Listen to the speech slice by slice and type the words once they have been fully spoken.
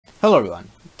Hello everyone,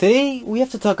 today we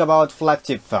have to talk about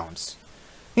flagship phones.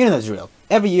 You know the drill.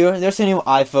 Every year there's a new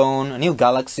iPhone, a new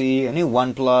Galaxy, a new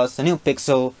OnePlus, a new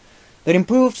Pixel that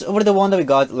improves over the one that we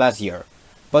got last year.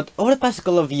 But over the past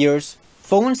couple of years,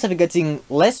 phones have been getting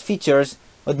less features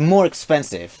but more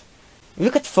expensive. If you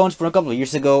look at phones from a couple of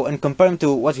years ago and compare them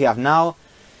to what we have now,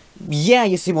 yeah,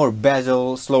 you see more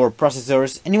bezel, slower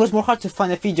processors, and it was more hard to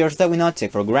find the features that we now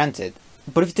take for granted.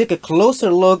 But if you take a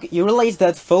closer look, you realize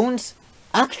that phones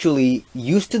actually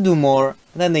used to do more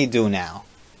than they do now.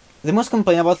 The most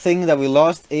complained about thing that we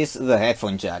lost is the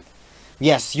headphone jack.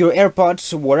 Yes, your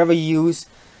AirPods, whatever you use,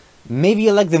 maybe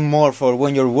you like them more for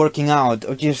when you're working out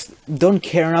or just don't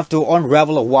care enough to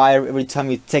unravel a wire every time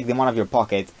you take them out of your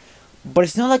pocket. But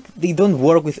it's not like they don't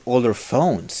work with older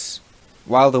phones.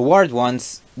 While the wired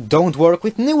ones don't work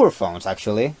with newer phones,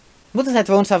 actually. Bluetooth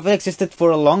headphones have existed for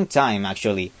a long time,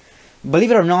 actually.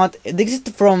 Believe it or not, they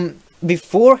existed from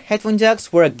before headphone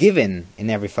jacks were a given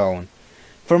in every phone.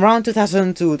 From around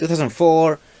 2000 to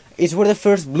 2004 is where the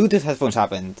first Bluetooth headphones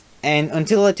happened, and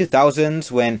until the 2000s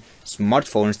when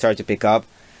smartphones started to pick up,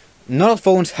 not all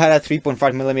phones had a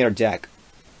 3.5mm jack.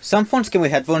 Some phones came with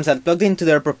headphones that plugged into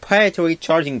their proprietary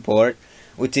charging port,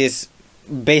 which is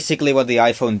basically what the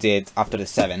iPhone did after the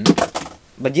 7.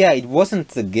 But yeah, it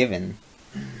wasn't a given.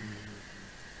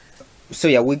 So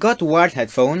yeah, we got wired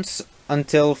headphones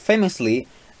until famously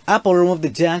Apple removed the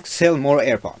jack to sell more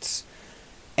AirPods.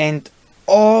 And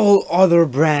all other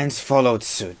brands followed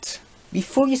suit.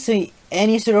 Before you say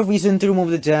any sort of reason to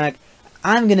remove the jack,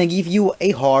 I'm gonna give you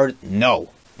a hard no.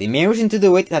 The main reason to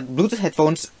do it is that Bluetooth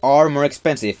headphones are more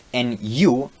expensive, and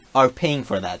you are paying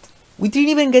for that. We didn't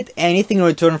even get anything in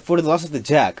return for the loss of the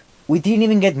jack. We didn't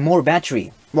even get more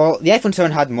battery. Well, the iPhone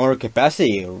 7 had more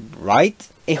capacity, right?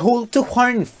 A whole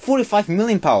 245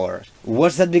 million power.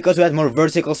 Was that because we had more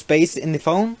vertical space in the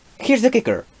phone? Here's the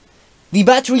kicker. The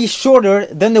battery is shorter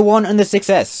than the one on the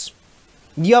 6S.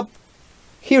 Yup.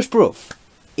 Here's proof.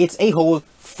 It's a whole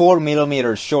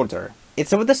 4mm shorter.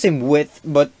 It's about the same width,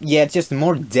 but yeah, it's just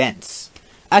more dense.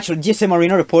 Actually, GSM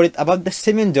Marino reported about the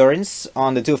same endurance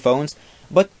on the two phones,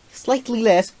 but slightly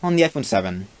less on the iPhone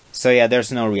 7. So yeah,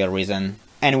 there's no real reason.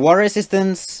 And water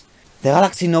resistance? The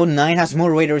Galaxy Note 9 has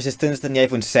more water resistance than the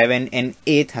iPhone 7, and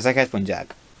it has a headphone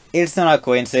jack. It's not a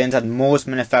coincidence that most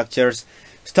manufacturers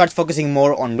start focusing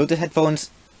more on Bluetooth headphones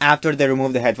after they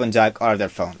remove the headphone jack out of their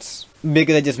phones,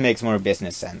 because it just makes more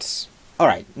business sense.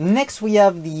 Alright, next we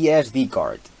have the SD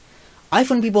card.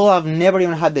 iPhone people have never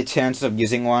even had the chance of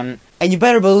using one, and you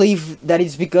better believe that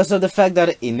it's because of the fact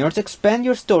that in order to expand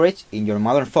your storage in your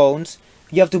modern phones,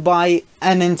 you have to buy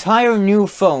an entire new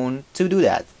phone to do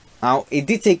that. Now, it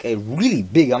did take a really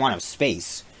big amount of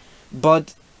space,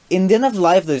 but in the end of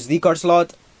life of the SD card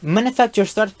slot, manufacturers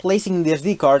start placing the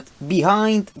SD card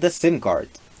behind the SIM card,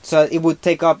 so that it would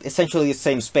take up essentially the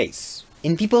same space.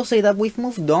 And people say that we've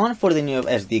moved on for the new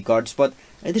SD cards, but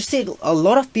there's still a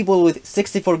lot of people with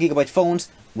 64GB phones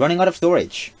running out of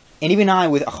storage. And even I,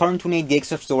 with 128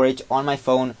 gigs of storage on my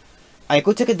phone, I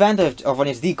could take advantage of an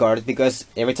SD card because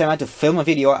every time I have to film a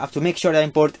video, I have to make sure that I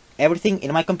import everything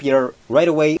in my computer right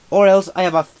away, or else I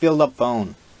have a filled up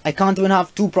phone. I can't even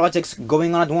have two projects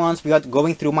going on at once without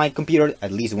going through my computer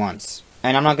at least once.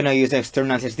 And I'm not gonna use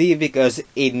external SSD because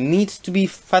it needs to be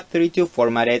FAT32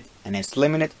 formatted and it's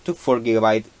limited to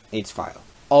 4GB each file.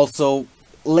 Also,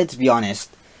 let's be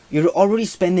honest, you're already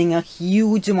spending a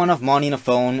huge amount of money on a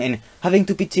phone and having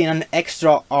to pitch in an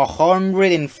extra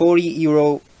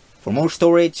 €140 for more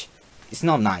storage. It's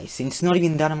not nice. It's not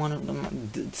even that amount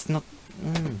of, it's not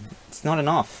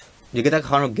enough. You get like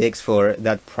 100 gigs for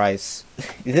that price.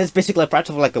 That's basically a price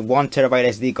of like a 1TB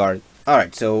SD card.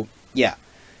 Alright, so yeah.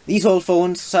 These old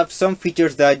phones have some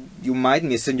features that you might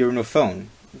miss in your new phone.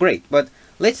 Great, but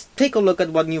let's take a look at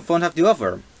what new phones have to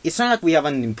offer. It's not like we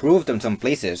haven't improved in some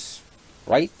places,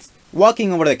 right?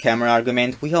 Walking over the camera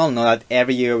argument, we all know that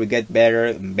every year we get better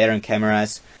and better in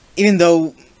cameras. Even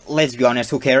though, let's be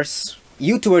honest, who cares?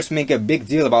 YouTubers make a big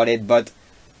deal about it, but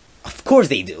of course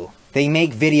they do. They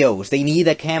make videos, they need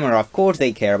a camera, of course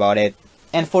they care about it.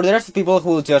 And for the rest of people who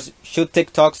will just shoot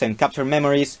TikToks and capture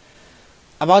memories,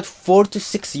 about 4 to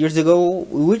 6 years ago,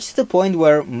 we reached the point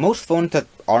where most phones that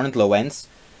aren't low ends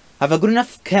have a good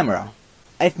enough camera.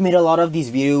 I've made a lot of these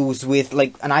videos with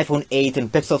like an iPhone 8 and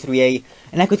Pixel 3a,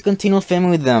 and I could continue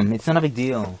filming with them, it's not a big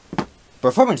deal.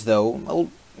 Performance though, well,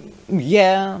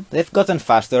 yeah, they've gotten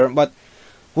faster, but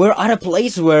we're at a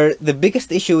place where the biggest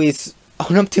issue is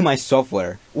unoptimized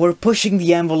software. We're pushing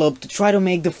the envelope to try to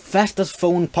make the fastest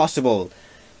phone possible,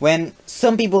 when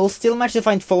some people still manage to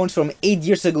find phones from 8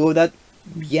 years ago that,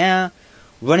 yeah,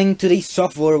 running today's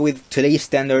software with today's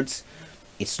standards,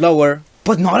 it's slower,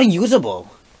 but not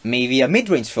unusable. Maybe a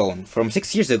mid-range phone from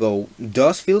 6 years ago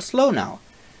does feel slow now,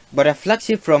 but a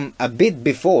flagship from a bit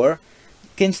before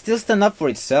can still stand up for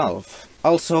itself.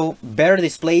 Also, better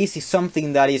displays is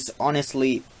something that is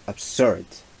honestly absurd.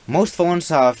 Most phones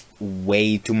have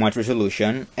way too much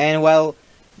resolution, and while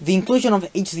the inclusion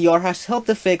of HDR has helped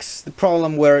to fix the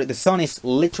problem where the sun is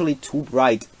literally too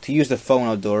bright to use the phone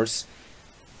outdoors,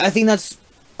 I think that's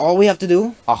all we have to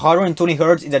do.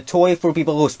 120Hz is a toy for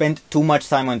people who spend too much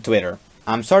time on Twitter.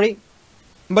 I'm sorry,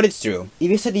 but it's true.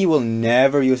 If you said you will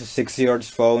never use a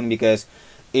 60Hz phone because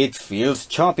it feels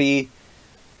choppy,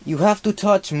 you have to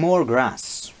touch more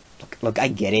grass. Look, I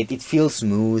get it, it feels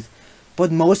smooth,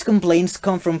 but most complaints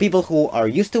come from people who are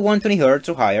used to 120Hz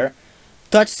or higher,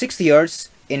 touch 60Hz,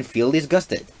 and feel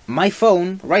disgusted. My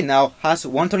phone, right now, has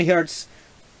 120Hz,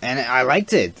 and I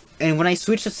liked it. And when I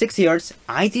switched to 60Hz,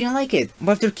 I didn't like it.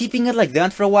 But after keeping it like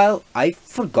that for a while, I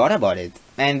forgot about it.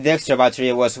 And the extra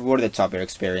battery was worth the choppier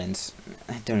experience.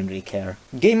 I don't really care.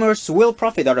 Gamers will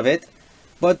profit out of it,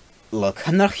 but look,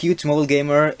 I'm not a huge mobile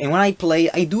gamer, and when I play,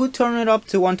 I do turn it up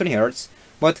to 120Hz,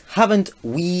 but haven't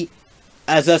we,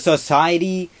 as a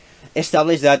society,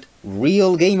 established that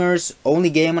real gamers only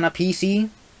game on a PC?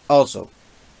 Also,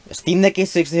 the Steam Deck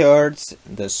is 60Hz,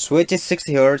 the Switch is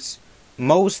 60Hz,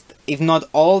 most, if not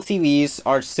all TVs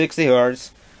are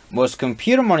 60Hz, most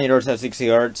computer monitors are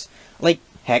 60Hz, like,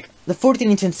 heck, the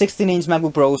 14-inch and 16-inch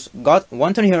MacBook Pros got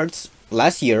 120Hz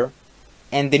last year,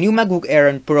 and the new MacBook Air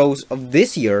and Pros of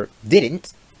this year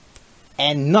didn't,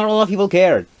 and not a lot of people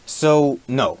cared. So,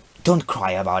 no, don't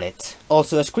cry about it.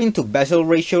 Also, the screen-to-bezel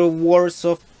ratio wars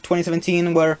of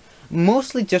 2017 were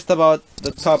mostly just about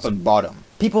the top and bottom.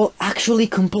 People actually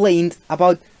complained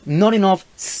about not enough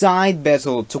side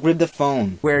bezel to grip the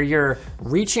phone. Where you're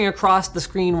reaching across the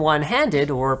screen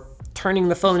one-handed or turning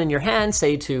the phone in your hand,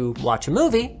 say to watch a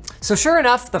movie. So sure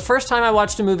enough, the first time I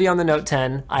watched a movie on the Note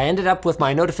 10, I ended up with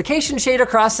my notification shade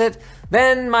across it,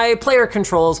 then my player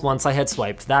controls once I had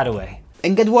swiped that away.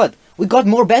 And get what? We got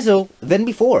more bezel than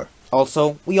before.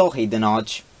 Also, we all hate the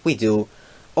notch. We do.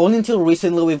 Only until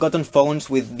recently we've gotten phones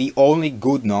with the only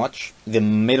good notch, the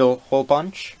middle hole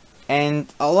punch.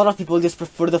 And a lot of people just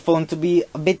prefer the phone to be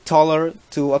a bit taller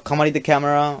to accommodate the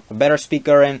camera, a better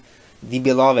speaker, and the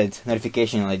beloved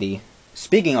notification LED.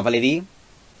 Speaking of LED,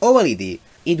 OLED.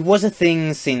 It was a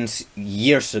thing since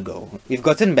years ago. We've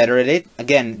gotten better at it.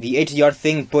 Again, the HDR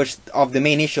thing pushed off the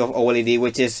main issue of OLED,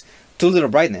 which is too little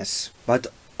brightness. But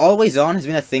always on has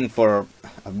been a thing for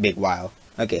a big while.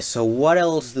 Okay, so what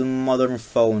else do modern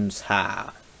phones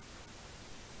have?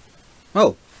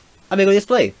 Oh, a bigger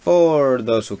display, for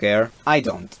those who care. I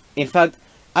don't. In fact,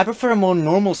 I prefer a more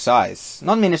normal size,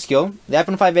 not minuscule. The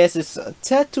iPhone 5S is a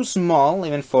tad too small,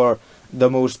 even for the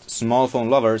most small phone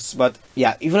lovers, but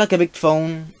yeah, if you like a big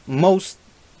phone,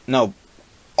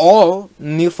 all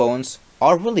new phones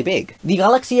are really big. The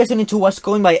Galaxy S22 was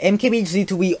coined by MKBHD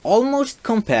to be almost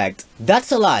compact. That's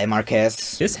a lie,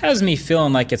 Marquez. This has me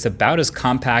feeling like it's about as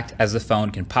compact as the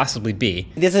phone can possibly be.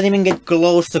 It doesn't even get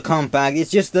close to compact,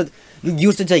 it's just that you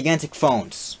use the gigantic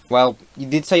phones. Well, you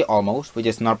did say almost, which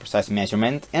is not precise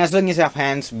measurement, and as long as you have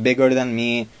hands bigger than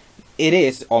me, it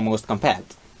is almost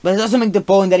compact. But it doesn't make the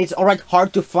point that it's alright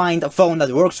hard to find a phone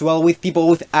that works well with people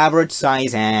with average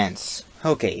size hands.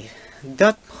 Okay,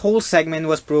 that whole segment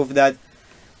was proof that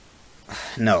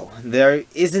no, there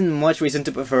isn't much reason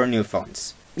to prefer new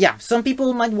phones. Yeah, some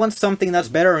people might want something that's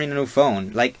better in a new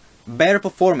phone, like better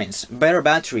performance, better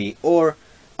battery, or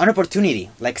an opportunity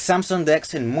like Samsung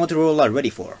DeX and Motorola are ready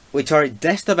for, which are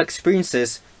desktop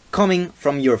experiences coming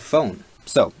from your phone.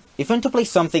 So, if you want to play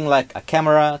something like a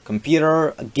camera,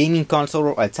 computer, a gaming console,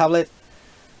 or a tablet,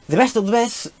 the best of the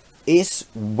best is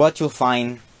what you'll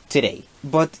find today.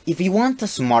 But if you want a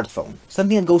smartphone,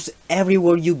 something that goes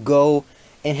everywhere you go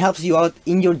and helps you out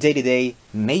in your day-to-day,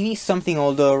 maybe something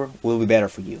older will be better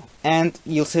for you. And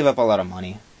you'll save up a lot of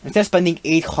money. Instead of spending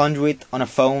 $800 on a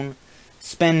phone,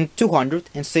 spend $200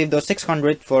 and save those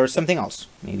 $600 for something else.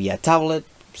 Maybe a tablet,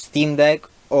 Steam Deck,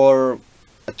 or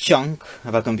a chunk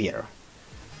of a computer.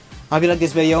 I hope you like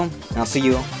this video, and I'll see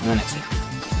you in the next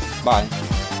one.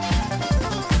 Bye.